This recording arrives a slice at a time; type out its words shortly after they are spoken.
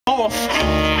forth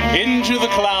into the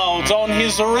clouds on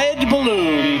his red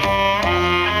balloon.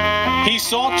 He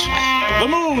sought the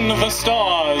moon, the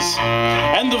stars,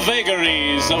 and the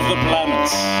vagaries of the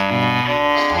planets.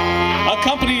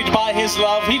 Accompanied by his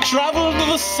love, he traveled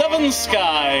the 7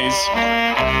 skies.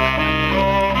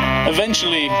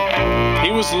 Eventually,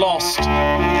 he was lost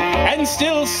and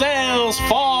still sails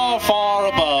far, far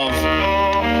above,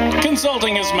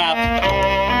 consulting his map,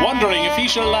 wondering if he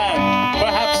shall land,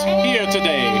 perhaps here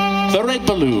today, the red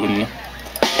balloon.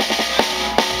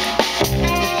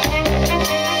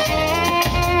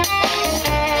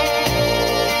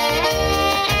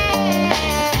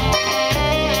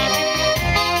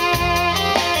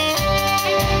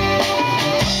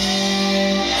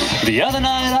 The other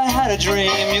night I had a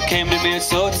dream. You came to me,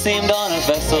 so it seemed, on a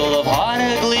vessel of hot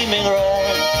air gleaming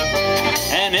red.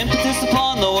 An impetus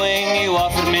upon the wing, you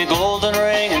offered me a golden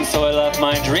ring, and so I left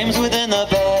my dreams within the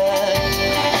bed.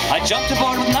 I jumped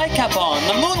aboard with nightcap on.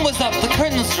 The moon was up, the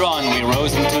curtains drawn. We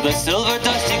rose into the silver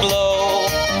dusty glow.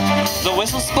 The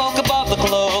whistle spoke above the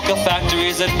cloak of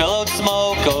factories that billowed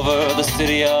smoke over the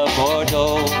city of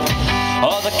Bordeaux.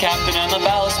 Oh, the captain and the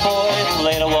ballast boy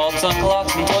played a waltz on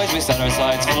clocks and toys. We set our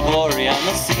sights for the glory and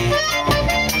the sea.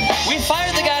 We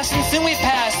fired the gas and soon we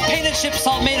passed painted ships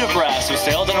all made of brass. We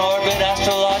sailed in orbit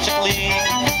astrologically.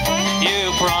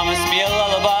 You promised me a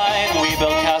lullaby, and we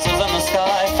built castles in the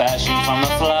sky, fashioned from the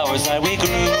flowers that we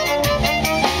grew.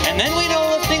 And then we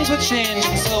know that things would change,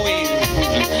 and so we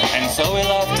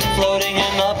left it floating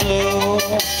in the blue.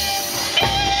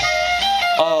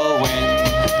 Oh, wind,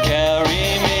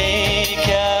 carry me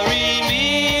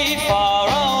far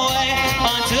away,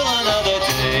 until another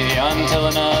day, until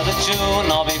another June.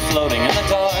 I'll be floating in the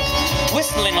dark,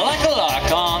 whistling like a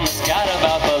lark on the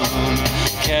scatterbout balloon.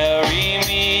 Carry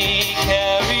me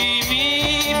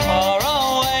far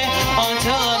away,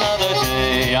 until another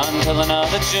day, until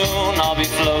another June. I'll be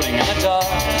floating in the dark,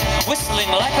 whistling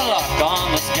like a lark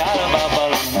on the scatterbout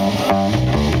balloon.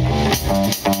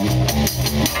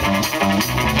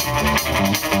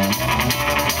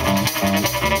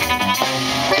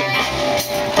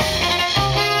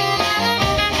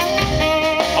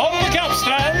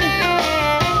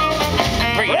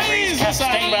 Raise the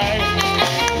sandbag.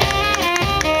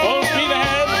 Full speed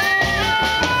ahead.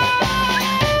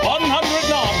 100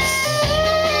 knots.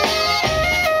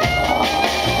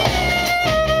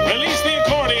 Release the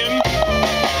accordion.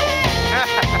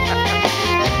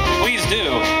 Please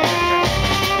do.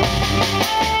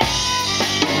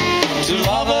 To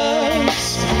lovers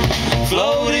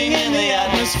floating in the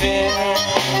atmosphere,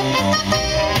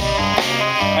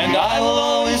 and I will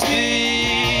always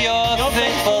be your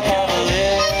faithful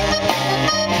cavalier.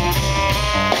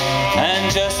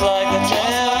 And just like the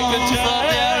tales of the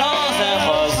Arons and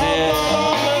Crozier,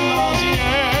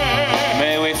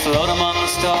 may we float among the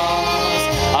stars,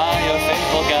 I, your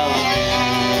faithful cavalier.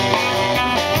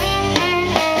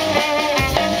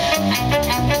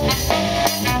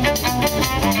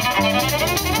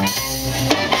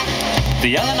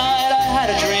 The other night I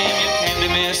had a dream. You came to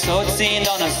me, so it seemed,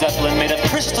 on a zeppelin made of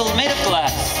crystal, made of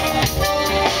glass.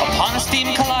 Upon a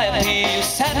steam calliope, you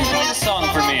sat and played a song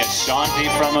for me, a shanty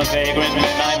from a vagrant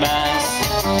midnight mass.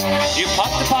 You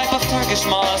popped a pipe of Turkish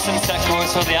moss and set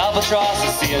course for the albatross,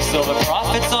 a sea of silver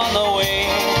prophets on the wing.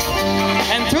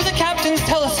 And through the captain's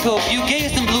telescope, you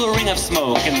gazed and blew a ring of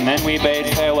smoke, and then we bade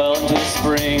farewell into the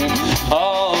spring.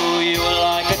 Oh, you were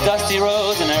like a dusty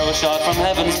rose, an arrow shot from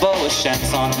heaven's bow, a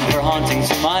chanson for haunting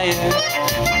to my ear.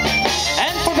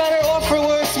 And for better or for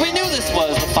worse, we knew this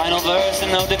was the final verse,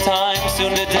 and no time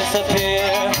soon to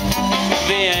disappear.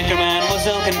 The anchorman was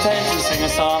ill content to sing a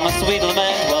song, a sweet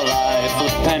lament, while I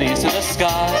flipped pennies to the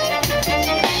sky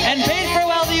and bade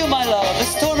farewell to you, my love, a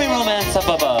stormy romance up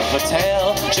above, a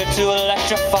tale sure to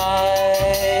electrify.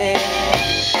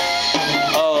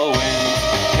 Oh, wind,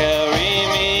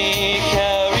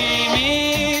 carry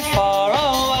me far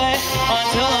away,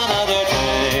 until another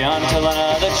day, until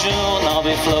another June. I'll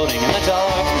be floating in the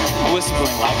dark,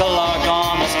 whispering like a lark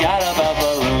on the scatterbout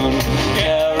balloon.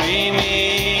 Carry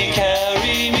me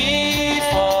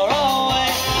far away,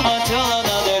 until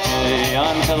another day,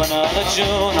 until another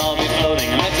June. I'll be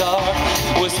floating in the dark,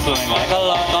 whistling like a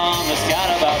lark on the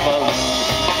scatterbout balloon.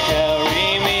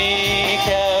 Carry me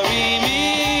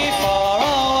far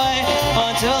away,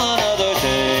 until another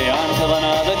day, until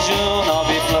another June. I'll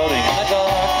be floating in the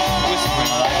dark,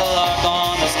 whispering like a lark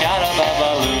on the scatterbout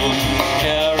balloon.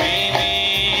 Carry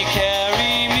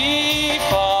me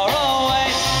far away,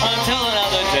 until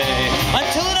another day,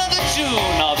 until another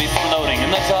June. I'll be floating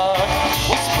in the dark,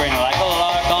 whispering like a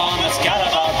lark on the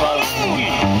scatterbout balloon.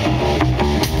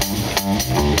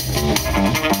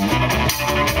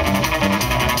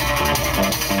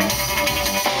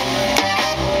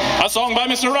 song by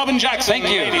Mr. Robin Jackson, Thank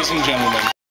you. ladies and gentlemen.